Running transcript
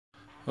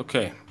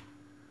Okay,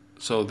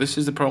 so this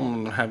is the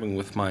problem I'm having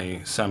with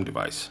my SAM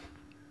device.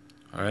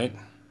 Alright,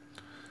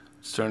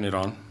 let's turn it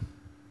on.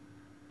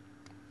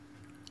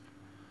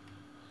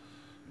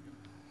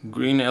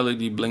 Green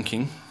LED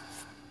blinking.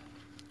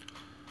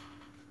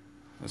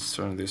 Let's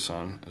turn this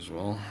on as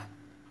well.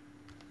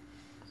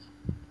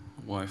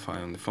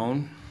 Wi-Fi on the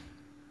phone.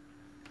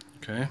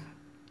 Okay.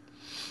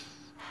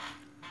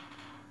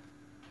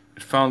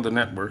 It found the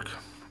network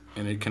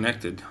and it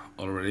connected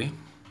already.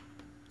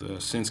 The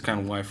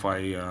cant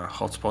Wi-Fi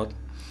hotspot.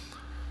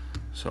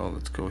 So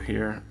let's go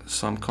here,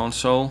 some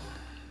console.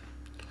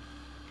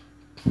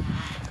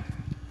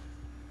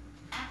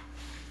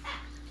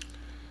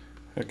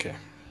 Okay,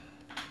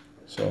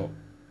 so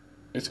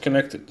it's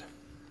connected,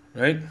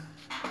 right?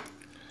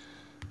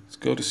 Let's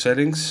go to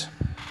settings.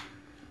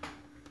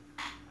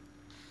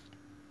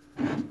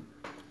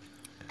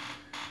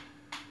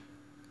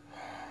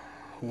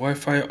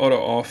 Wi-Fi auto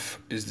off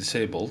is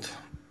disabled.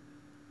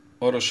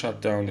 Auto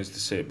shutdown is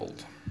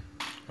disabled.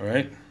 All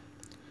right.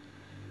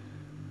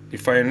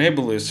 If I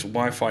enable this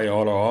Wi-Fi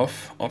auto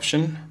off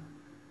option,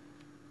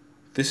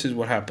 this is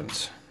what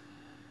happens.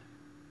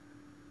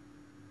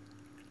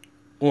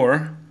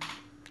 Or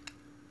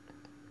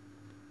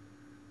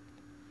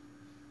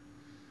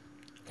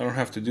I don't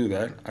have to do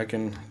that. I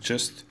can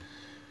just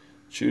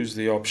choose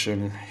the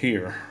option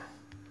here,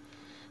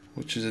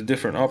 which is a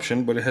different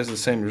option, but it has the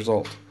same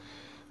result.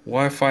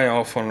 Wi-Fi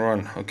off on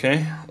run.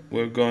 Okay,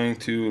 we're going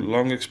to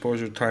long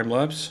exposure time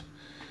lapse,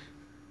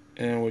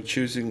 and we're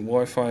choosing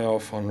Wi-Fi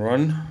off on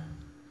run.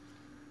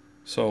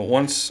 So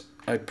once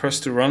I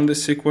press to run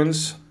this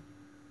sequence,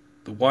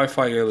 the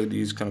Wi-Fi LED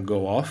is going to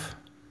go off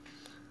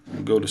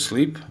and go to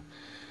sleep.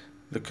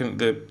 The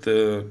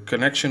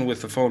connection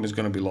with the phone is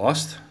going to be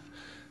lost,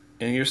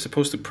 and you're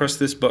supposed to press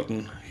this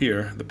button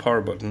here, the power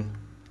button,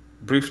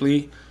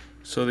 briefly,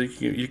 so that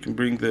you can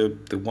bring the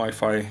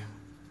Wi-Fi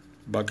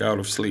back out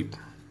of sleep.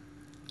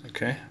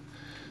 Okay,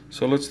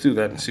 so let's do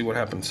that and see what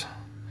happens.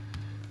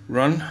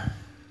 Run.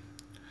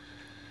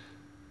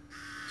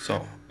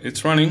 So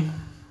it's running.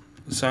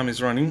 SAM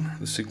is running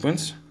the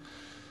sequence.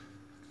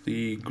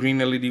 The green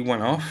LED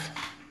went off,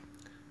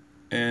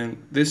 and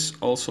this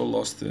also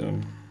lost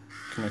the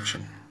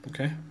connection.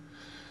 Okay,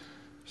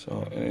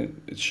 so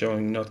it's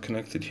showing not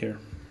connected here.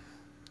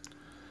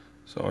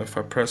 So if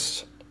I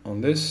press on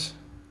this,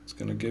 it's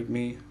gonna give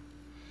me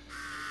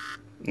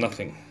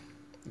nothing.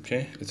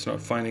 Okay, it's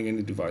not finding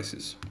any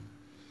devices.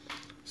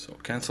 So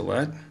cancel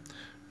that.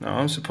 Now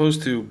I'm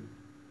supposed to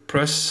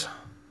press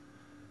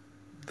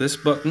this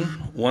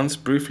button once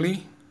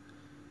briefly,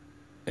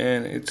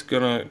 and it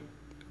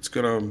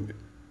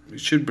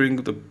should bring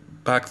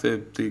back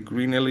the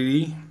green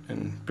LED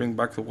and bring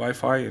back the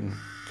Wi-Fi and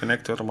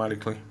connect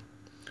automatically.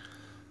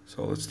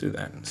 So let's do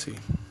that and see.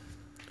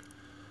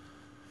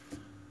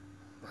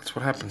 That's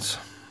what happens.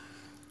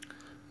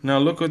 Now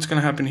look what's going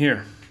to happen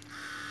here.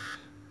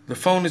 The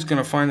phone is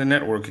going to find the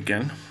network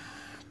again,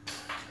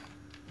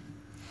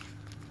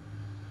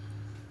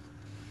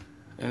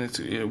 and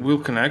it will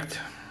connect.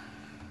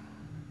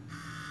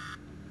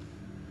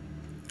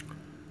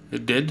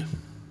 It did,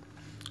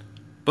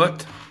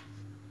 but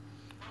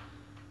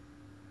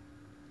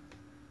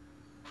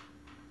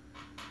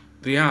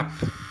the app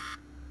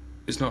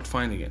is not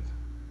finding it.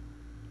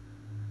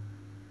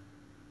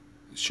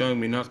 It's showing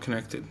me not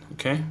connected.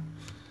 Okay,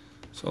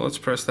 so let's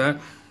press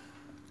that.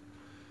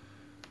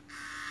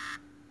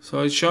 So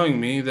it's showing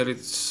me that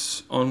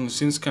it's on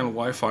cant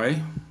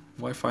Wi-Fi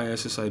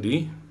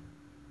SSID.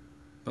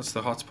 That's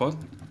the hotspot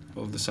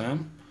of the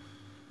SAM,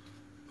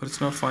 but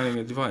it's not finding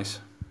a device.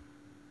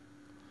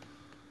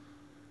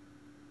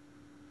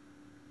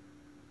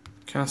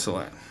 Cancel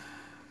that.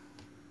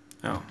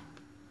 Now,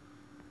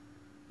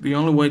 the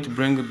only way to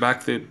bring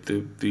back the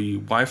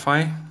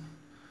Wi-Fi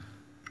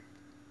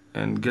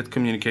and get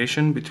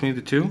communication between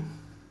the two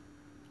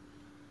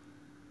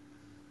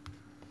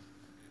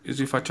is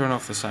if I turn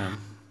off the SAM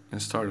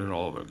and start it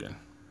all over again.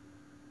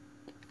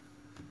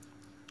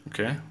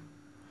 Okay,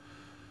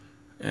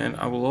 and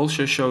I will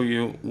also show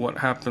you what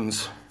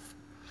happens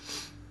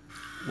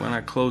when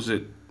I close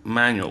it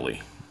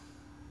manually,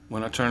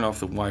 when I turn off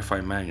the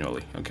Wi-Fi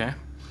manually. Okay,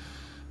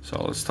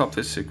 so let's stop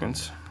this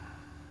sequence.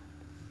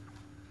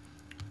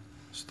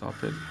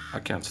 Stop it. I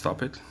can't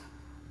stop it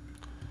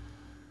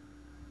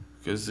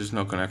because there's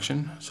no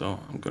connection, so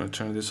I'm gonna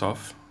turn this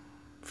off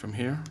from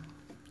here.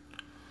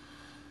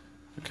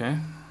 Okay,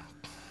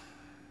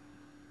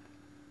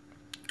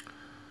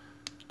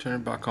 turn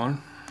it back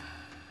on.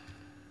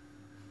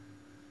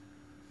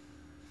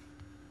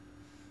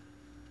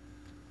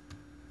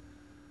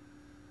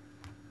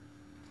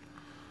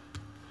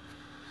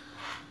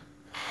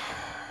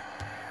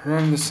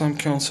 Run the SAM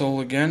console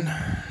again.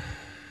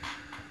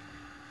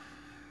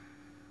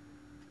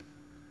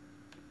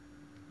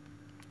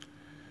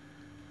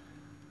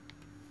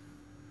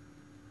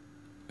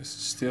 It's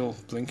still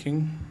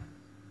blinking.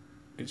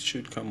 It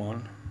should come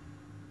on.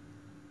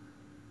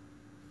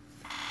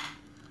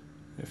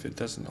 If it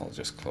doesn't, I'll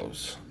just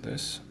close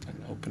this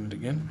and open it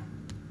again.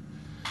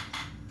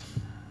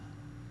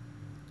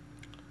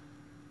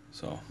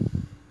 So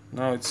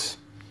now it's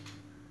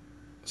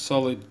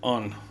solid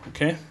on.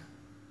 Okay,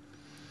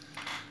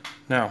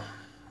 now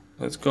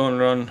let's go and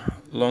run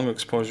long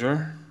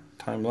exposure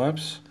time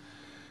lapse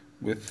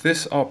with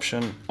this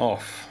option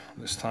off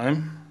this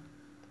time.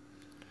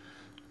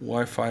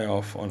 Wi-Fi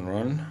off on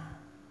run.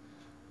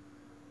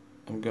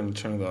 I'm going to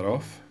turn that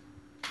off.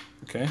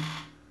 Okay,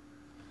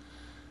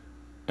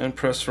 and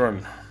press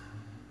run.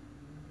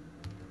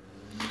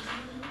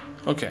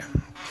 Okay,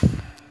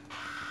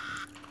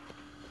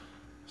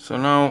 so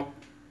now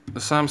the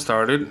SAM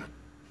started,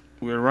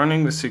 we're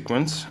running the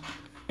sequence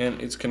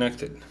and it's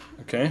connected.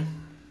 Okay,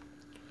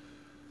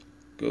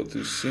 go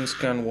to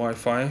scan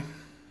Wi-Fi.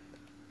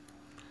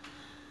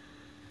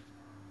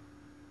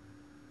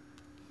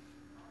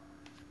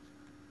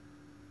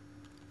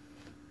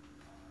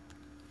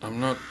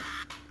 I'm not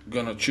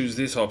gonna choose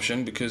this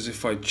option because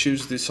if I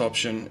choose this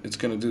option it's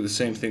gonna do the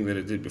same thing that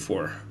it did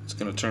before. It's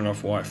gonna turn off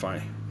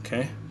Wi-Fi.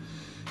 Okay,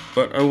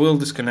 but I will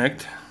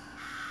disconnect.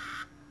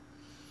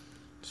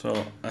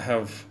 So I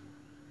have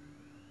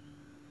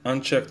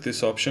unchecked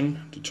this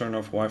option to turn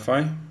off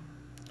Wi-Fi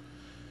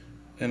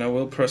and I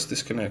will press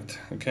disconnect.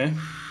 Okay,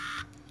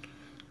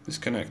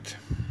 disconnect.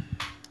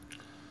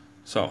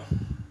 So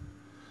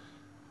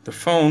the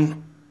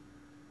phone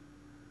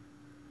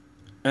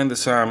and the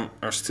SAM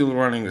are still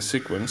running the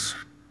sequence,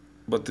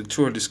 but the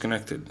two are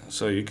disconnected.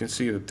 So you can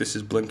see that this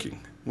is blinking,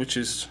 which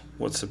is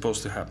what's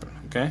supposed to happen.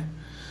 Okay,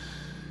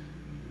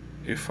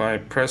 if I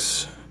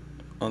press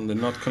on the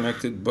not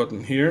connected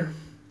button here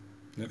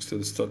next to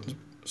the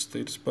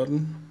status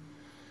button,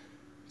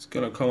 it's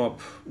gonna come up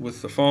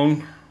with the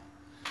phone.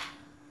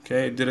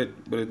 Okay, it did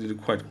it, but it did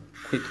it quite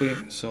quickly,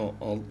 so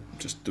I'll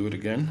just do it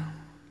again.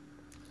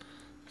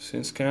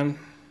 Scan.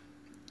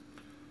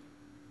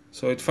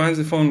 So it finds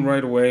the phone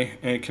right away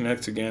and it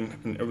connects again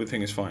and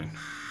everything is fine.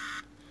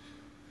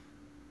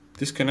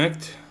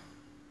 Disconnect.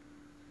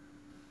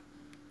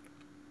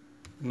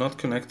 Not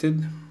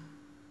connected.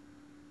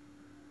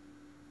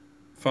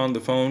 Found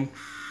the phone.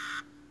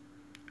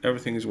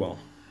 Everything is well.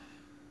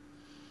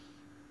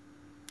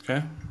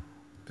 Okay,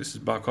 this is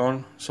back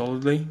on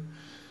solidly.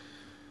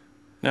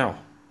 Now,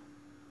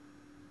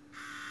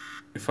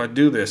 if I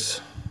do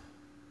this,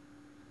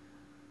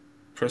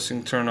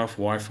 pressing turn off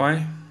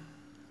Wi-Fi,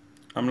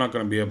 I'm not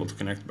going to be able to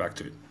connect back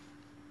to it.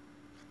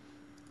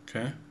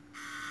 Okay,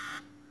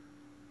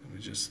 let me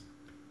just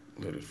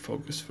let it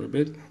focus for a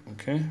bit.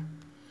 Okay,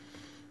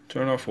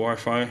 turn off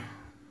Wi-Fi,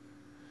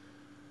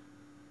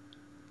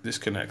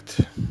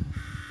 disconnect,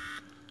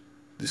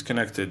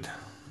 disconnected.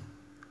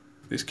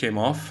 This came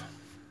off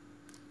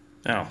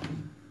now,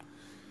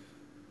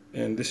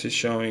 and this is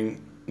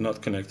showing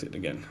not connected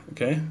again.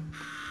 Okay,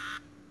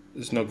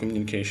 there's no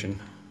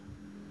communication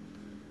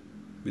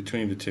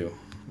between the two.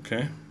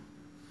 Okay,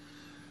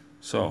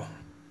 so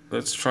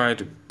let's try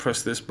to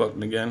press this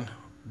button again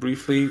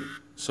briefly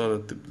so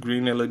that the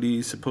green LED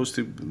is supposed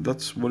to,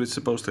 that's what it's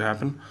supposed to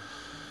happen.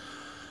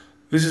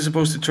 This is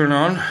supposed to turn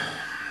on,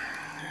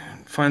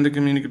 find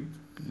the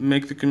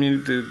make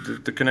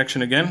the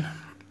connection again,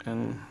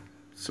 and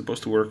it's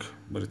supposed to work,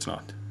 but it's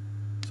not.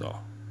 So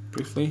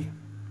briefly,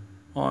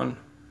 on,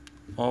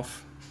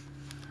 off.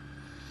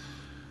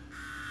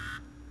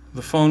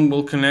 The phone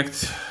will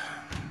connect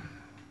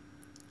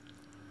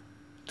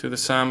to the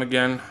SAM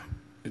again.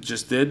 It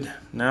just did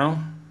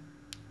now,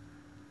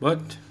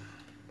 but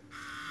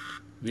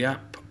the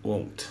app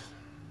won't.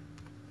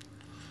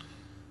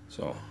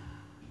 So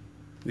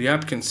the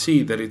app can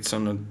see that it's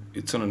on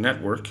a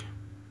network,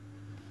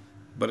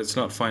 but it's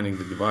not finding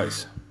the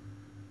device.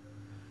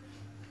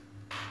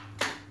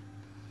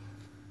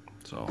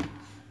 So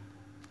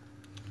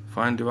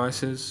find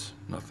devices,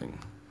 nothing,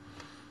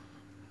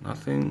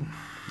 nothing,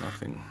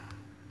 nothing.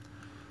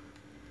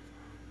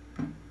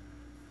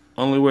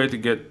 Only way to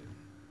get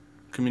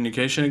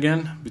communication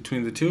again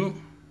between the two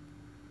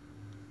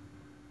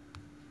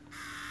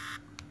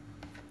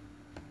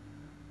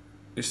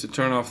is to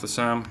turn off the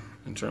SAM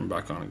and turn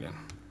back on again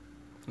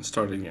and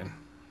start again.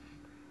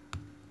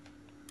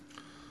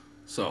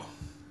 So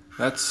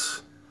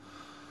that's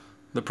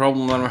the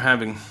problem that we're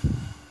having.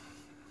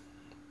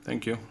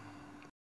 Thank you.